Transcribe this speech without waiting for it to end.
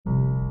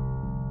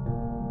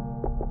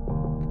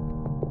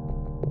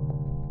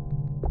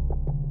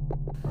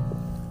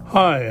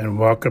Hi, and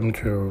welcome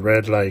to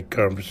Red Light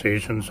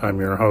Conversations.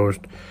 I'm your host,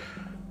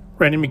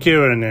 Randy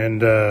McEwen,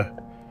 and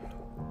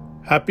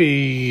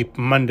happy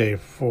Monday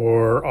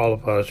for all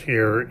of us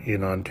here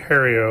in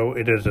Ontario.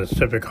 It is a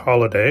civic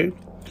holiday,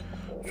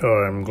 so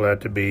I'm glad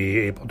to be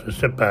able to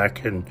sit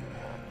back and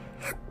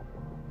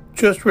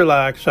just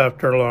relax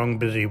after a long,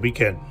 busy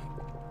weekend.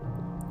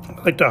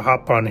 I'd like to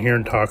hop on here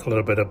and talk a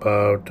little bit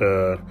about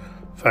the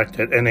fact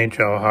that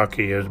NHL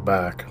hockey is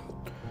back.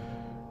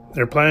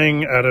 They're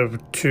playing out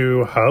of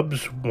two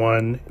hubs,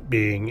 one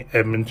being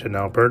Edmonton,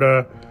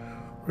 Alberta.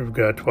 We've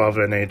got 12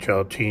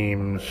 NHL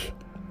teams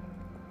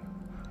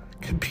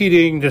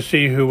competing to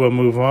see who will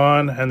move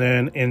on. And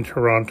then in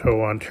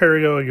Toronto,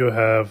 Ontario, you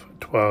have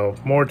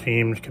 12 more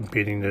teams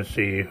competing to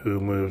see who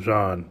moves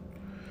on.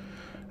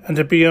 And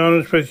to be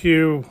honest with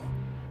you,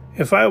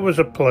 if I was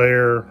a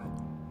player,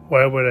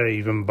 why would I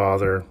even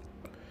bother?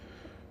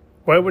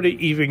 Why would I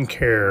even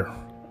care?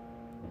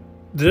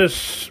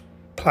 This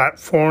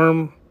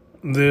platform,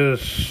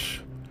 this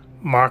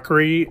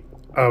mockery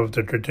of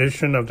the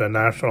tradition of the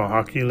National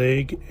Hockey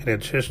League and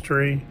its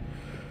history,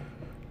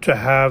 to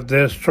have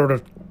this sort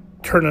of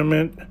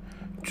tournament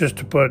just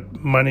to put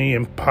money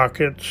in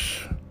pockets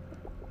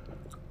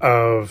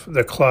of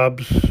the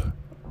clubs,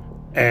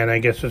 and I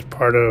guess it's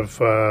part of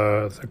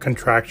the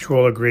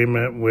contractual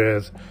agreement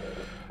with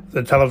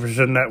the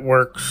television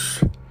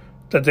networks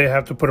that they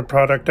have to put a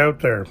product out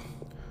there.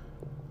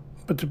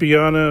 But to be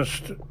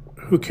honest,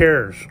 who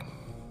cares?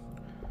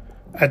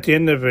 At the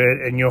end of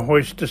it, and you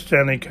hoist the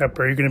Stanley Cup,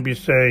 are you going to be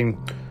saying,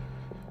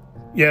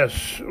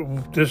 yes,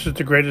 this is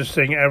the greatest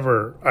thing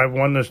ever, I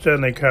won the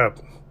Stanley Cup?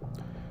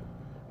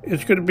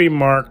 It's going to be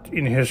marked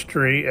in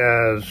history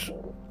as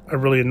a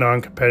really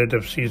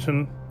non-competitive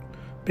season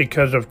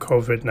because of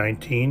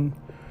COVID-19,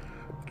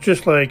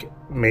 just like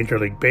Major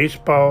League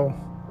Baseball,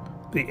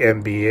 the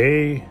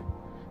NBA,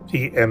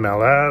 the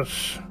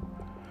MLS,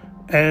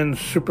 and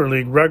Super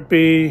League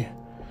Rugby.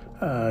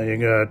 You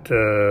got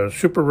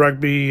Super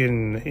Rugby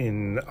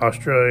in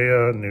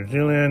Australia, New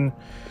Zealand,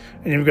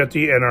 and you've got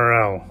the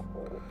NRL.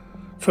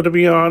 So to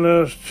be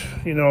honest,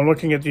 I'm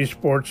looking at these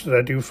sports that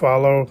I do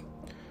follow,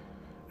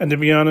 and to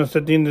be honest,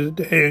 at the end of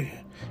the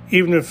day,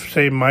 even if,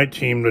 say, my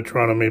team, the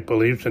Toronto Maple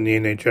Leafs in the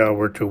NHL,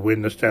 were to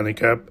win the Stanley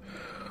Cup,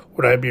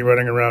 would I be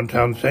running around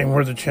town saying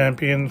we're the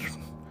champions?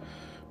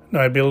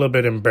 No, I'd be a little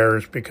bit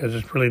embarrassed because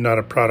it's really not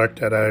a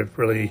product that I've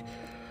really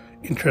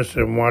interested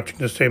in watching.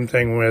 The same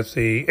thing with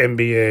the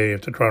NBA.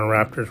 If the Toronto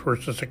Raptors were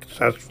so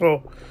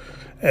successful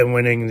and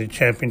winning the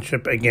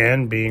championship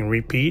again, being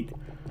repeat,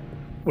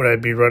 would I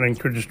be running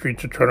through the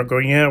streets of Toronto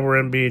going, yeah,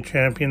 we're NBA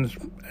champions?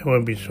 I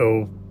wouldn't be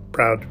so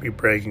proud to be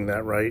bragging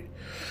that, right?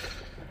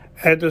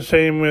 And the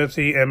same with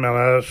the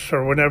MLS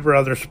or whatever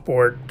other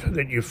sport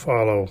that you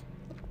follow.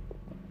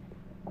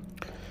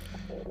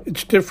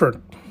 It's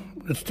different.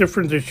 It's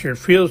different this year. It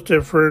feels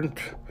different.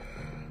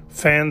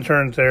 Fans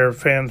aren't there.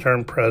 Fans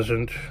aren't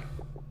present.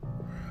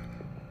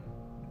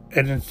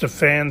 And it's the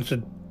fans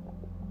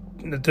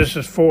that this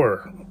is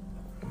for.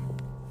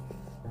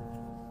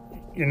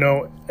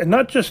 And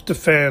not just the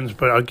fans,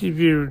 but I'll give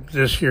you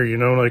this here,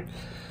 like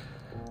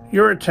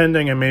you're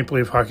attending a Maple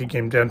Leaf hockey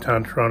game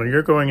downtown Toronto.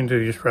 You're going into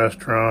these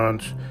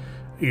restaurants.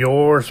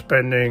 You're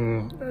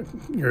spending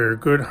your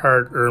good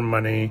hard-earned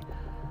money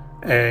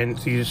and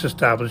these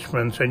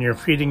establishments, and you're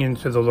feeding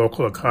into the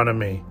local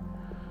economy.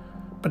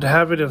 But to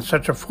have it in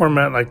such a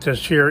format like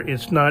this here,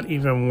 it's not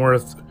even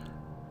worth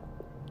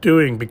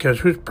doing,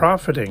 because who's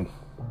profiting?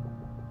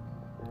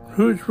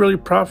 Who's really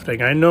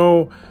profiting? I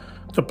know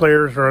the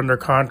players are under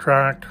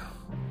contract.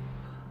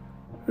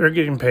 They're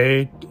getting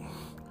paid.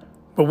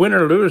 But win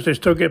or lose, they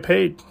still get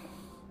paid.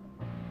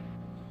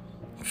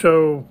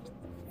 So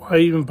why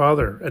even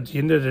bother? At the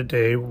end of the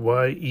day,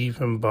 why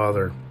even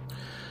bother?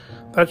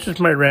 That's just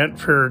my rant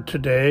for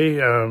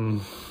today.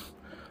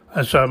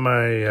 I saw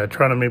my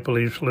Toronto Maple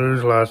Leafs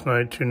lose last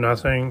night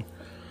 2-0.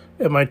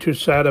 Am I too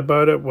sad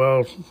about it?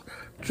 Well,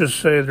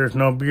 just say there's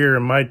no beer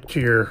in my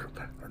tear,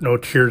 no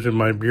tears in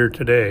my beer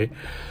today.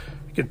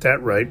 Get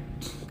that right.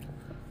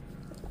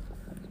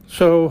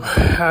 So,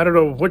 I don't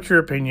know. What's your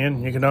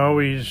opinion? You can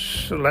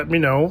always let me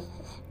know.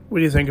 What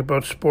do you think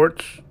about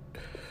sports?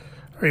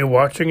 Are you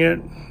watching it?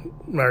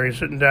 Are you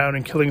sitting down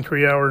and killing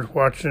 3 hours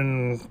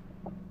watching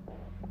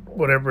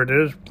whatever it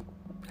is?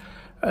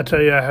 I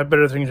tell you, I have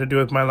better things to do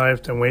with my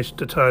life than waste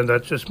the time.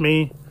 That's just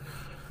me.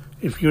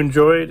 If you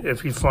enjoy it,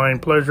 if you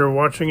find pleasure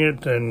watching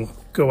it, then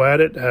go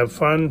at it, have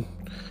fun.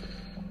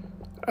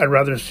 I'd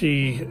rather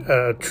see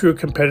a true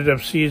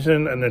competitive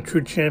season and a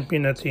true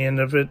champion at the end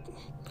of it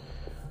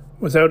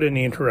without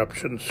any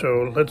interruptions.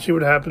 So let's see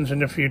what happens in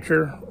the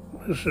future.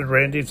 This is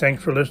Randy.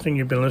 Thanks for listening.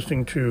 You've been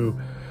listening to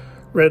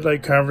Red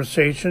Light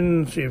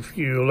Conversations. If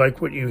you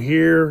like what you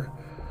hear,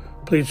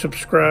 please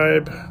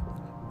subscribe.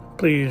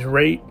 Please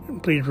rate,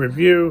 please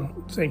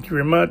review. Thank you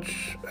very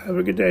much. Have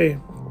a good day.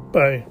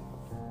 Bye.